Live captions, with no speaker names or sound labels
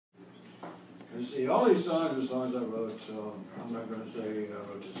You see, all these songs are songs I wrote, so I'm not going to say I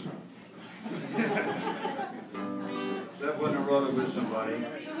wrote this song. Except when I wrote it with somebody,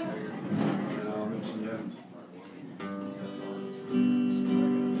 and I'll mention them.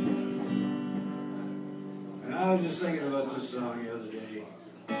 And I was just thinking about this song the other day,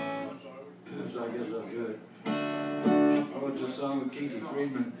 so I guess I'll do it. I wrote this song with Kiki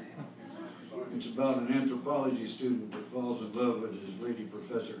Friedman. It's about an anthropology student that falls in love with his lady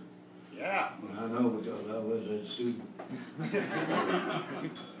professor. Yeah. And I know because I was that student.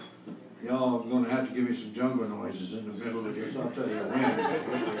 Y'all are going to have to give me some jungle noises in the middle of this. I'll tell you when.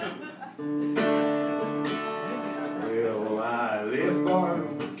 Well, I left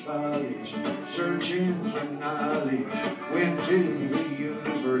Barnum College, searching for knowledge, went to the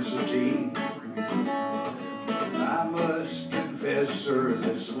university. I must confess, sir,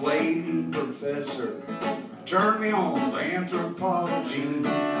 this lady professor turned me on to anthropology.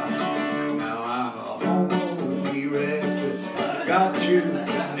 Now I'm a Homo Erectus, got to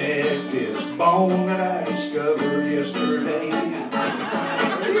connect this bone that I discovered yesterday.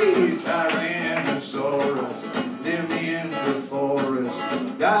 Tyrannosaurus lived in the forest,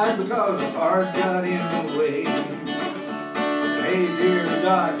 died because his heart got in the way. Hey, dear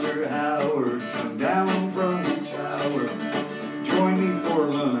Dr. Howard, come down from the tower, join me for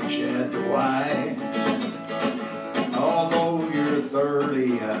lunch at the Y. Although you're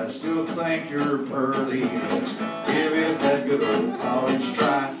 30, I still think you're pearly. Let's give it that good old college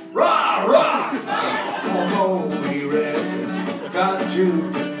try. Rah, rah! Homo erectus, got to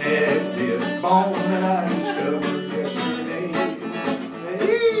connect this bone that I discovered yesterday.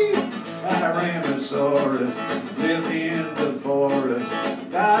 Hey, Tyrannosaurus lived in the forest,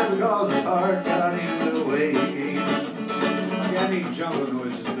 died because his heart got in the way. I need jungle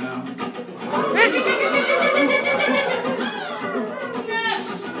noises now.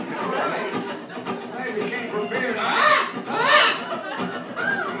 Yes! Right. They became prepared. I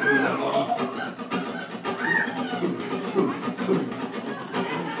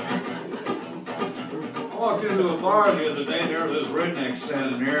walked into a bar the other day, there was this redneck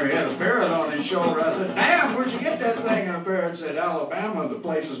standing there. He had a parrot on his shoulder. I said, "Damn, where'd you get that thing?" And the parrot said, "Alabama, the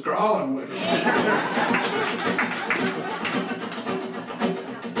place is crawling with it."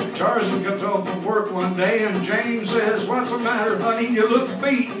 Tarzan comes home from work one day and Jane says, "What's the matter, honey? You look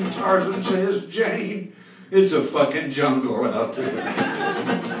beaten." Tarzan says, "Jane, it's a fucking jungle out there."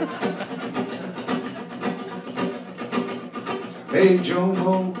 Hey,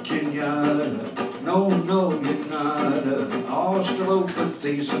 Jomo Kenyatta, no, no, you're not a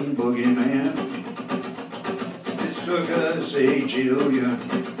Australopithecine boogeyman. This took us a jillion,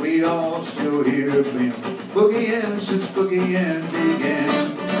 we all still hear been boogieing since boogieing began.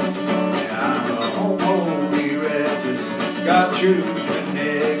 I'm a Homo Erectus, got to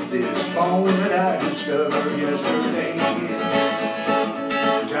connect this bone that I discovered yesterday.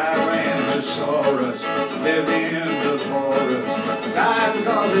 Tyrannosaurus lived in the forest, died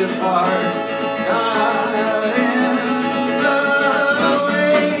because his heart got in the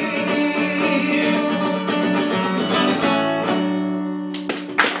way.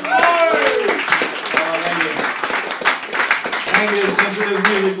 Thank you, sensitive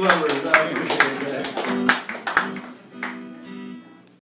music lovers.